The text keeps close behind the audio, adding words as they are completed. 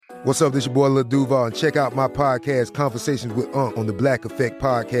What's up, this your boy Lil Duval, and check out my podcast, Conversations with Unc, on the Black Effect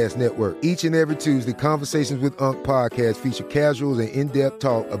Podcast Network. Each and every Tuesday, Conversations with Unc podcast feature casuals and in-depth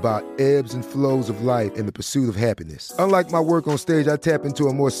talk about ebbs and flows of life and the pursuit of happiness. Unlike my work on stage, I tap into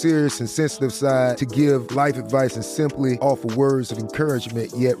a more serious and sensitive side to give life advice and simply offer words of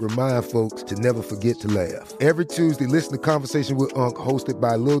encouragement, yet remind folks to never forget to laugh. Every Tuesday, listen to Conversations with Unc, hosted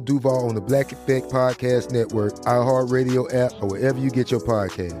by Lil Duval on the Black Effect Podcast Network, iHeartRadio app, or wherever you get your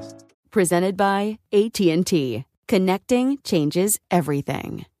podcasts. Presented by AT&T. Connecting changes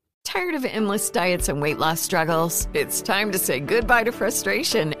everything. Tired of endless diets and weight loss struggles? It's time to say goodbye to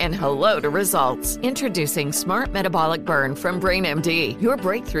frustration and hello to results. Introducing Smart Metabolic Burn from BrainMD, your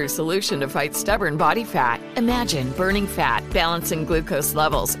breakthrough solution to fight stubborn body fat. Imagine burning fat, balancing glucose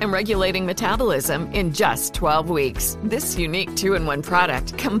levels, and regulating metabolism in just 12 weeks. This unique 2-in-1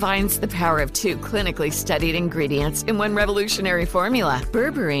 product combines the power of 2 clinically studied ingredients in one revolutionary formula.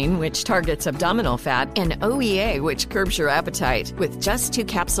 Berberine, which targets abdominal fat, and OEA, which curbs your appetite. With just 2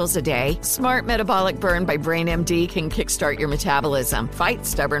 capsules a day, Smart Metabolic Burn by BrainMD can kickstart your metabolism, fight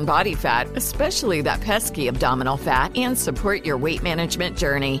stubborn body fat, especially that pesky abdominal fat, and support your weight management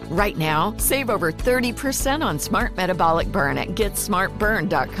journey. Right now, save over 30% on Smart Metabolic Burn at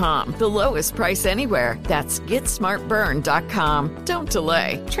GetSmartBurn.com. The lowest price anywhere. That's GetSmartBurn.com. Don't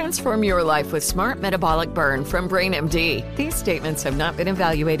delay. Transform your life with Smart Metabolic Burn from BrainMD. These statements have not been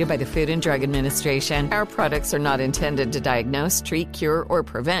evaluated by the Food and Drug Administration. Our products are not intended to diagnose, treat, cure, or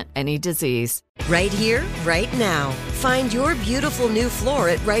prevent any disease. Right here, right now. Find your beautiful new floor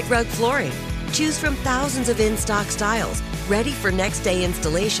at Right Rug Flooring. Choose from thousands of in-stock styles, ready for next day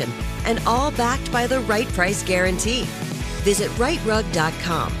installation, and all backed by the right price guarantee. Visit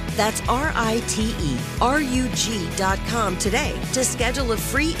rightrug.com. That's RITERUG.com today to schedule a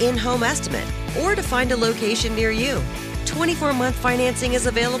free in-home estimate or to find a location near you. 24-month financing is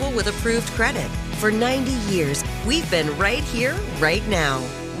available with approved credit. For 90 years, we've been right here, right now.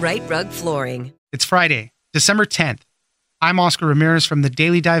 Right Rug Flooring. It's Friday, December 10th. I'm Oscar Ramirez from the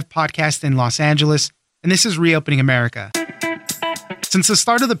Daily Dive podcast in Los Angeles, and this is Reopening America. Since the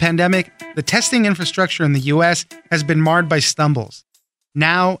start of the pandemic, the testing infrastructure in the U.S. has been marred by stumbles.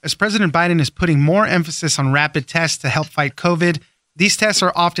 Now, as President Biden is putting more emphasis on rapid tests to help fight COVID, these tests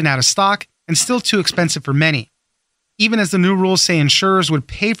are often out of stock and still too expensive for many. Even as the new rules say insurers would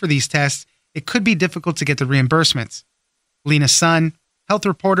pay for these tests, it could be difficult to get the reimbursements. Lena Sun, health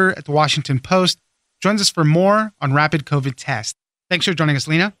reporter at the Washington Post, joins us for more on rapid COVID tests. Thanks for joining us,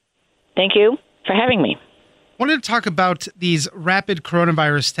 Lena. Thank you for having me. I wanted to talk about these rapid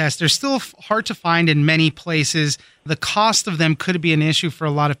coronavirus tests. They're still hard to find in many places. The cost of them could be an issue for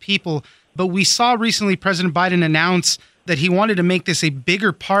a lot of people. But we saw recently President Biden announce that he wanted to make this a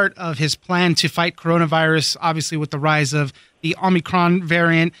bigger part of his plan to fight coronavirus, obviously with the rise of the Omicron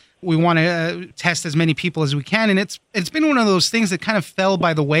variant. We want to test as many people as we can. And it's been one of those things that kind of fell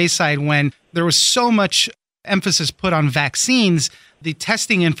by the wayside when there was so much emphasis put on vaccines. The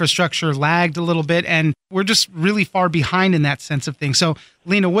testing infrastructure lagged a little bit, and we're just really far behind in that sense of things. So,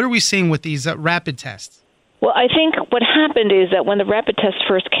 Lena, what are we seeing with these rapid tests? Well, I think what happened is that when the rapid tests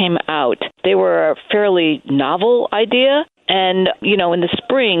first came out, they were a fairly novel idea. And, you know, in the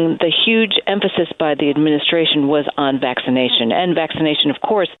spring, the huge emphasis by the administration was on vaccination. And vaccination, of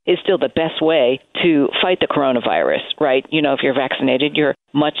course, is still the best way to fight the coronavirus, right? You know, if you're vaccinated, you're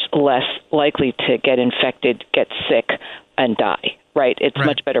much less likely to get infected, get sick, and die, right? It's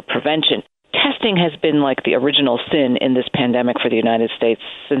much better prevention. Testing has been like the original sin in this pandemic for the United States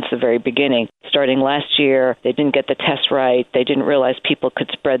since the very beginning. Starting last year, they didn't get the test right. They didn't realize people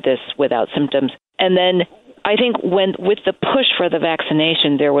could spread this without symptoms. And then I think with the push for the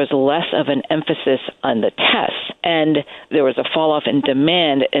vaccination, there was less of an emphasis on the tests, and there was a fall off in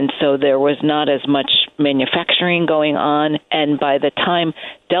demand, and so there was not as much manufacturing going on. And by the time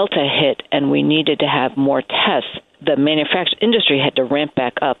Delta hit and we needed to have more tests, the manufacturing industry had to ramp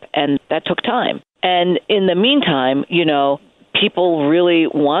back up, and that took time. And in the meantime, you know, people really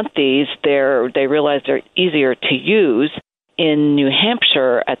want these. They realize they're easier to use. In New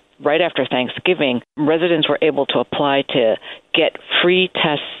Hampshire, right after Thanksgiving, residents were able to apply to get free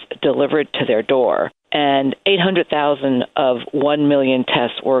tests delivered to their door. And 800,000 of 1 million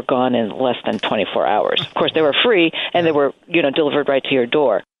tests were gone in less than 24 hours. Of course, they were free, and they were, delivered right to your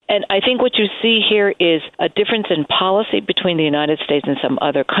door. And I think what you see here is a difference in policy between the United States and some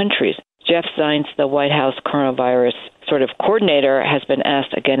other countries. Jeff Zients, the White House coronavirus sort of coordinator, has been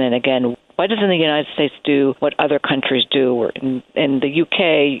asked again and again, why doesn't the United States do what other countries do? Or in the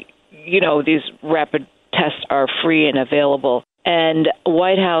UK, these rapid tests are free and available. And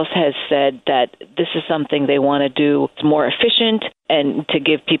White House has said that this is something they want to do more efficient and to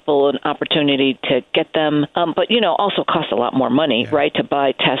give people an opportunity to get them. But, also costs a lot more money, right, to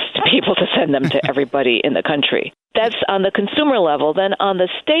buy tests to people to send them to everybody in the country. That's on the consumer level. Then on the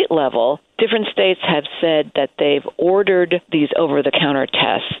state level, different states have said that they've ordered these over-the-counter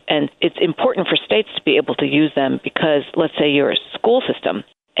tests. And it's important for states to be able to use them because, let's say you're a school system,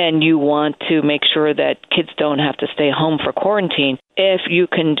 and you want to make sure that kids don't have to stay home for quarantine, if you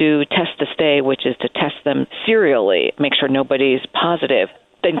can do test to stay, which is to test them serially, make sure nobody's positive,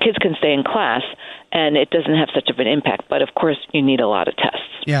 then kids can stay in class and it doesn't have such of an impact. But of course, you need a lot of tests.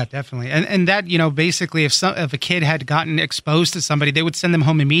 Yeah, definitely. And that, basically if a kid had gotten exposed to somebody, they would send them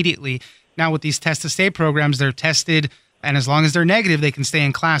home immediately. Now with these test to stay programs, they're tested, and as long as they're negative, they can stay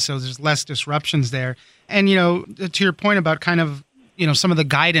in class. So there's less disruptions there. And, to your point about kind of, some of the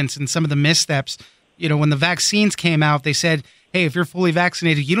guidance and some of the missteps, when the vaccines came out, they said, hey, if you're fully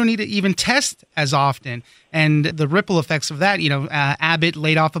vaccinated, you don't need to even test as often. And the ripple effects of that, Abbott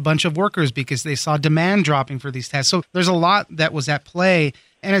laid off a bunch of workers because they saw demand dropping for these tests. So there's a lot that was at play.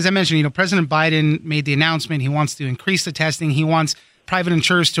 And as I mentioned, President Biden made the announcement. He wants to increase the testing. He wants private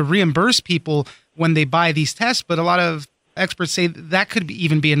insurers to reimburse people when they buy these tests. But a lot of experts say that could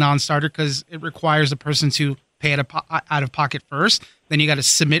even be a non-starter because it requires a person to pay out of pocket first. Then you got to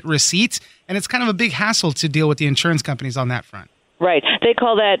submit receipts. And it's kind of a big hassle to deal with the insurance companies on that front. Right. They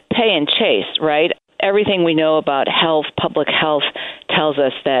call that pay and chase, right? Everything we know about health, public health, tells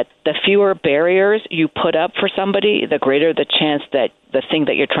us that the fewer barriers you put up for somebody, the greater the chance that the thing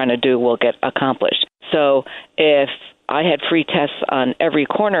that you're trying to do will get accomplished. So if I had free tests on every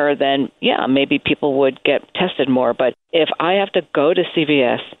corner, then, maybe people would get tested more. But if I have to go to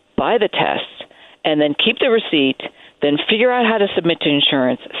CVS, buy the tests, and then keep the receipt, then figure out how to submit to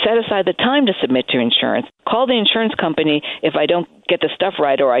insurance, set aside the time to submit to insurance, call the insurance company if I don't get the stuff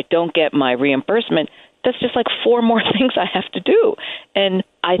right or I don't get my reimbursement, that's just like 4 more things I have to do. And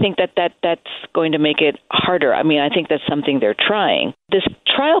I think that's going to make it harder. I mean, I think that's something they're trying. This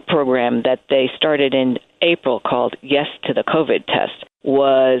trial program that they started in April called Yes to the COVID Test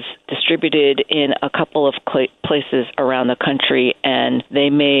was distributed in a couple of places around the country, and they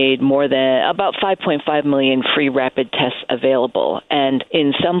made more than about 5.5 million free rapid tests available. And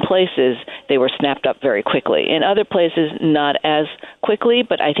in some places, they were snapped up very quickly. In other places, not as quickly,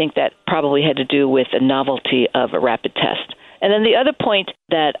 but I think that probably had to do with the novelty of a rapid test. And then the other point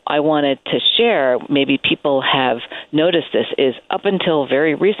that I wanted to share, maybe people have noticed this, is up until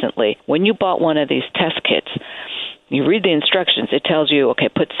very recently, when you bought one of these test kits, you read the instructions. It tells you, okay,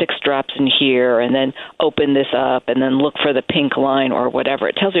 put 6 drops in here and then open this up and then look for the pink line or whatever.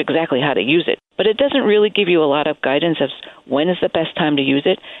 It tells you exactly how to use it. But it doesn't really give you a lot of guidance as when is the best time to use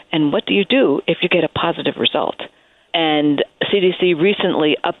it and what do you do if you get a positive result. And CDC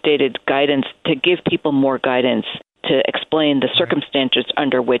recently updated guidance to give people more guidance to explain the circumstances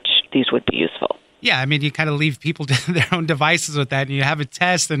under which these would be useful. Yeah, I mean, you kind of leave people to their own devices with that, and you have a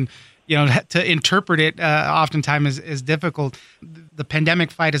test, and to interpret it oftentimes is difficult. The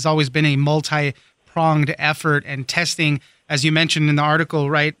pandemic fight has always been a multi-pronged effort, and testing, as you mentioned in the article,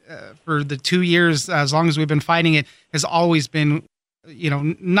 right, for the 2 years, as long as we've been fighting it, has always been,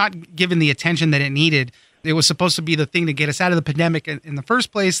 not given the attention that it needed. It was supposed to be the thing to get us out of the pandemic in the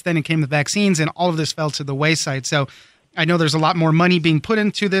first place. Then it came the vaccines, and all of this fell to the wayside. So I know there's a lot more money being put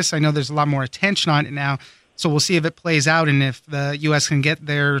into this. I know there's a lot more attention on it now. So we'll see if it plays out and if the U.S. can get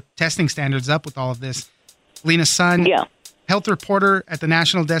their testing standards up with all of this. Lena Sun, health reporter at the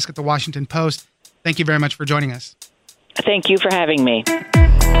national desk at the Washington Post. Thank you very much for joining us. Thank you for having me.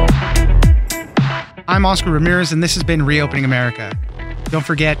 I'm Oscar Ramirez, and this has been Reopening America. Don't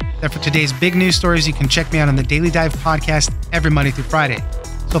forget that for today's big news stories, you can check me out on the Daily Dive podcast every Monday through Friday.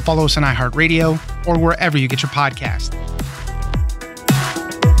 So follow us on iHeartRadio or wherever you get your podcast.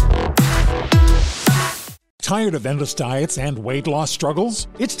 Tired of endless diets and weight loss struggles?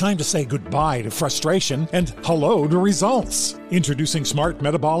 It's time to say goodbye to frustration and hello to results. Introducing Smart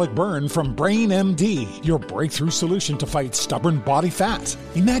Metabolic Burn from Brain MD, your breakthrough solution to fight stubborn body fat.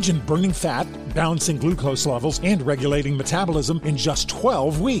 Imagine burning fat, balancing glucose levels, and regulating metabolism in just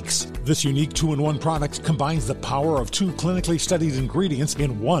 12 weeks. This unique 2-in-1 product combines the power of 2 clinically studied ingredients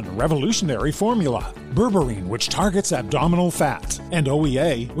in one revolutionary formula. Berberine, which targets abdominal fat, and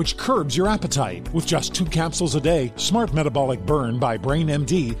OEA, which curbs your appetite. With just 2 capsules a day, Smart Metabolic Burn by Brain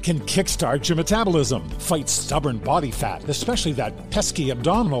MD can kickstart your metabolism, fight stubborn body fat, especially that pesky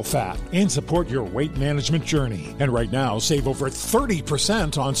abdominal fat, and support your weight management journey. And right now, save over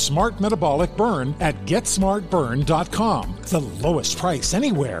 30% on Smart Metabolic Burn at GetSmartBurn.com. The lowest price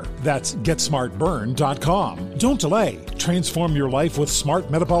anywhere. That's GetSmartBurn.com. Don't delay. Transform your life with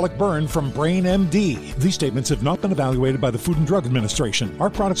Smart Metabolic Burn from Brain MD. These statements have not been evaluated by the Food and Drug Administration. Our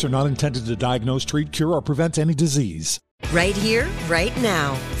products are not intended to diagnose, treat, cure, or prevent any disease. Right here, right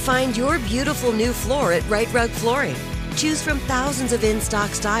now. Find your beautiful new floor at Right Rug Flooring. Choose from thousands of in-stock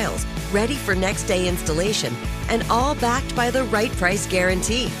styles, ready for next day installation, and all backed by the right price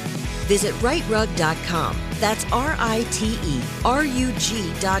guarantee. Visit rightrug.com. That's RITERUG.com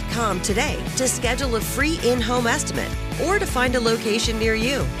today to schedule a free in-home estimate or to find a location near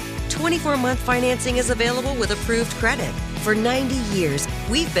you. 24-month financing is available with approved credit. For 90 years,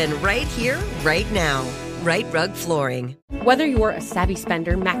 we've been right here, right now. Right Rug Flooring. Whether you're a savvy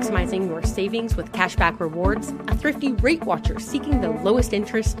spender maximizing your savings with cashback rewards, a thrifty rate watcher seeking the lowest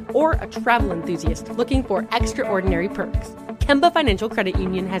interest, or a travel enthusiast looking for extraordinary perks, Kemba Financial Credit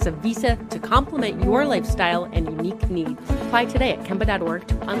Union has a visa to complement your lifestyle and unique needs. Apply today at Kemba.org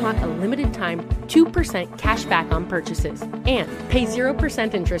to unlock a limited time 2% cash back on purchases and pay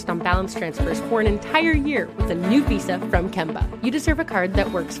 0% interest on balance transfers for an entire year with a new visa from Kemba. You deserve a card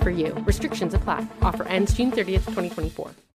that works for you. Restrictions apply. Offer ends June 30th, 2024.